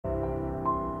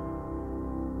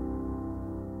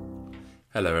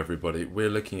Hello everybody, we're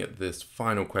looking at this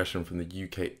final question from the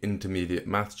UK Intermediate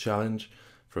Maths Challenge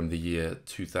from the year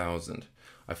 2000.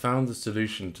 I found the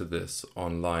solution to this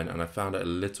online and I found it a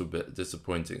little bit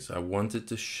disappointing, so I wanted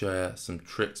to share some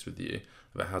tricks with you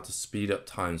about how to speed up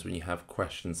times when you have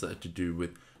questions that are to do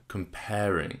with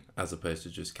comparing as opposed to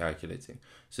just calculating.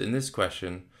 So in this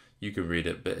question, you can read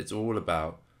it, but it's all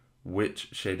about which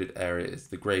shaded area is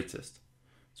the greatest.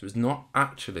 So it's not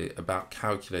actually about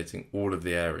calculating all of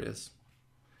the areas.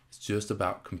 It's just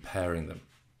about comparing them.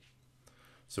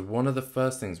 So one of the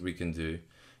first things we can do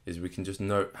is we can just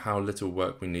note how little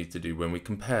work we need to do when we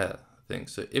compare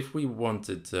things. So if we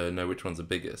wanted to know which one's the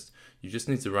biggest, you just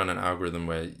need to run an algorithm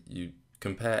where you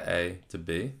compare A to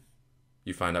B,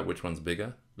 you find out which one's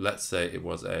bigger. Let's say it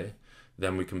was A,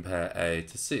 then we compare A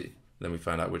to C, then we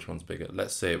find out which one's bigger.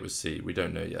 Let's say it was C, we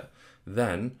don't know yet.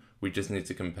 Then we just need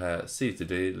to compare C to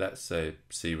D. Let's say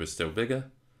C was still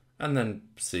bigger, and then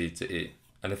C to E.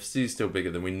 And if C is still bigger,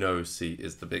 then we know C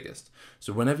is the biggest.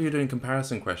 So whenever you're doing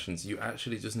comparison questions, you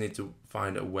actually just need to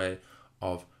find a way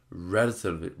of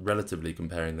relatively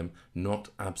comparing them, not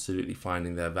absolutely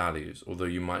finding their values, although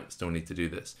you might still need to do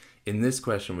this. In this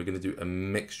question, we're going to do a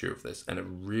mixture of this, and it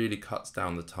really cuts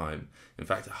down the time. In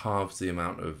fact, it halves the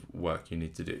amount of work you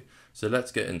need to do. So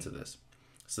let's get into this.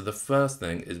 So the first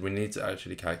thing is we need to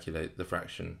actually calculate the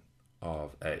fraction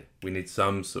of A. We need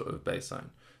some sort of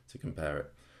baseline to compare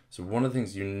it. So one of the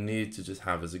things you need to just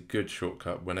have as a good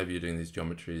shortcut whenever you're doing these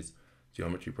geometry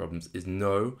problems is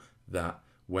know that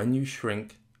when you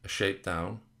shrink a shape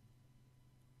down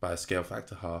by a scale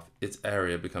factor half, its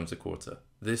area becomes a quarter.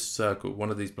 This circle,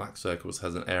 one of these black circles,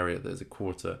 has an area that is a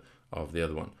quarter of the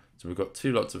other one. So we've got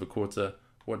two lots of a quarter.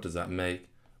 What does that make?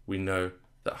 We know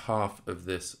that half of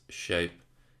this shape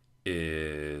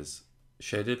is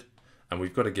shaded, and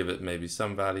we've got to give it maybe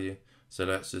some value. So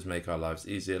let's just make our lives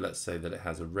easier. Let's say that it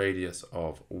has a radius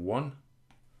of 1,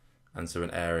 and so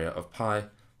an area of pi.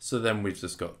 So then we've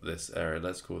just got this area.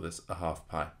 Let's call this a half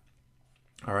pi.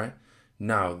 All right.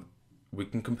 Now we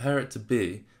can compare it to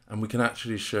B, and we can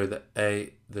actually show that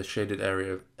A, the shaded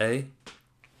area of A,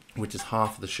 which is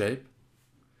half the shape,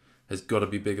 has got to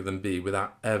be bigger than B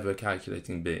without ever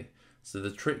calculating B. So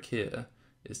the trick here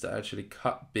is to actually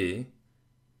cut B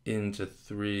into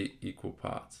 3 equal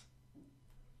parts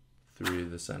through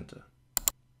the center.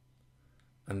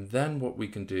 And then what we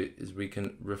can do is we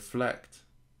can reflect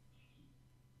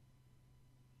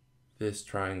this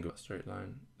triangle, straight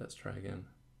line. Let's try again.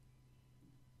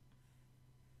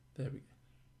 There we go.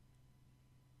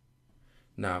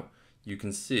 Now you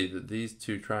can see that these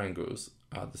two triangles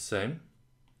are the same,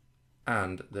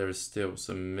 and there is still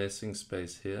some missing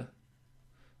space here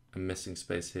and missing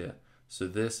space here. So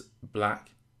this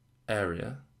black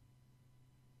area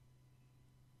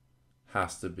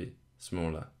has to be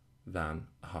smaller than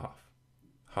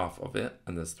half of it,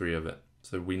 and there's 3 of it.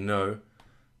 So we know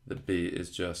that B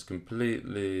is just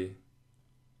completely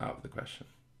out of the question.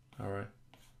 All right,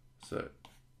 so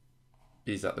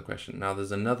B's out of the question. Now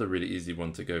there's another really easy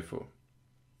one to go for.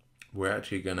 We're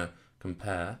actually going to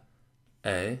compare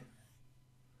A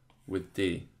with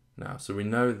D now. So we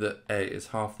know that A is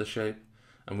half the shape,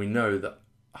 and we know that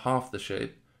half the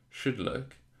shape should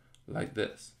look like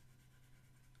this.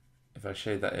 If I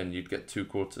shade that in, you'd get 2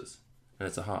 quarters, and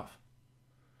it's a half.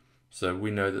 So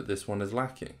we know that this one is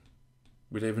lacking.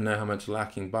 We don't even know how much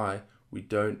lacking by. We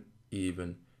don't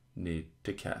even need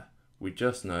to care. We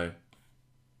just know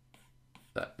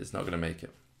that it's not going to make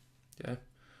it. Okay?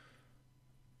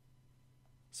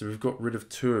 So we've got rid of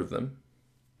 2 of them.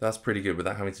 That's pretty good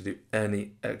without having to do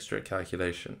any extra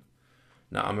calculation.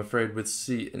 Now I'm afraid with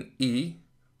C and E,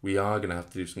 we are going to have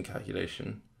to do some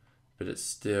calculation, but it's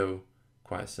still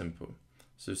quite simple.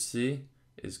 So C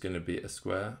is going to be a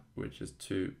square, which is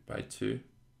 2 by 2,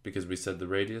 because we said the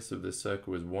radius of this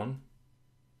circle is 1.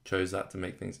 Chose that to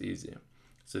make things easier.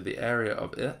 So the area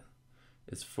of it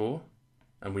is 4,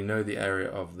 and we know the area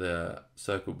of the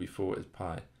circle before is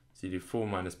pi. So you do 4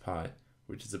 minus pi,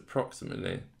 which is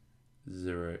approximately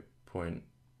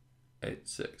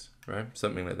 0.86, right?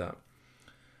 Something like that.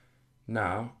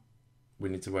 Now we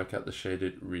need to work out the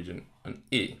shaded region on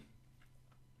E.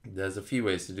 There's a few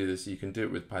ways to do this. You can do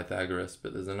it with Pythagoras,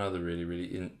 but there's another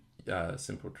really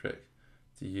simple trick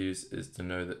to use, is to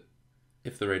know that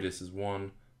if the radius is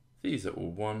 1, these are all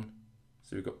 1.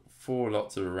 So we've got 4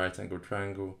 lots of a right angle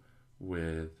triangle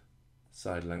with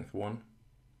side length 1,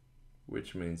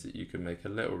 which means that you can make a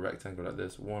little rectangle like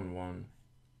this, 1, 1,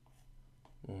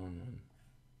 1, 1,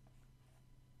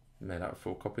 made out of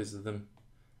 4 copies of them,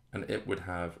 and it would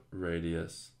have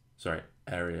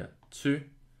area 2.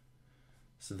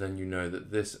 So then you know that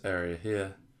this area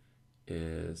here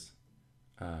is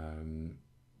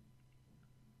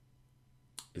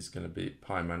is going to be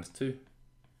pi minus 2,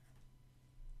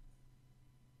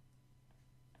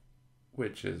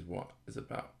 which is what is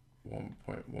about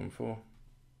 1.14,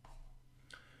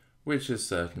 which is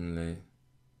certainly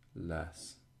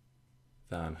less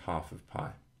than half of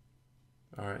pi.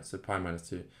 All right, so pi minus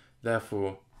 2.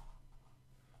 Therefore,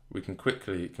 we can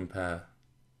quickly compare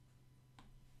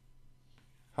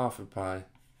half of pi,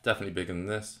 definitely bigger than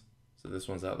this, so this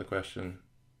one's out of the question.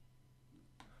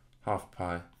 Half of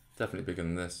pi, definitely bigger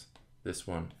than this. This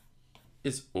one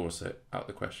is also out of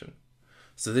the question.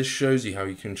 So this shows you how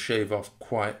you can shave off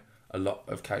quite a lot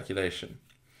of calculation.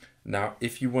 Now,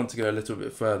 if you want to go a little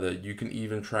bit further, you can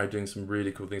even try doing some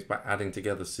really cool things by adding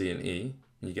together C and E,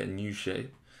 and you get a new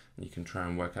shape. And you can try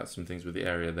and work out some things with the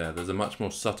area there. There's a much more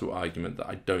subtle argument that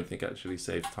I don't think actually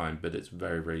saves time, but it's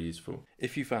very, very useful.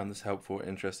 If you found this helpful or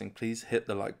interesting, please hit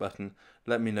the like button.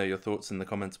 Let me know your thoughts in the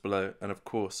comments below, and of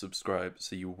course subscribe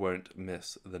so you won't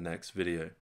miss the next video.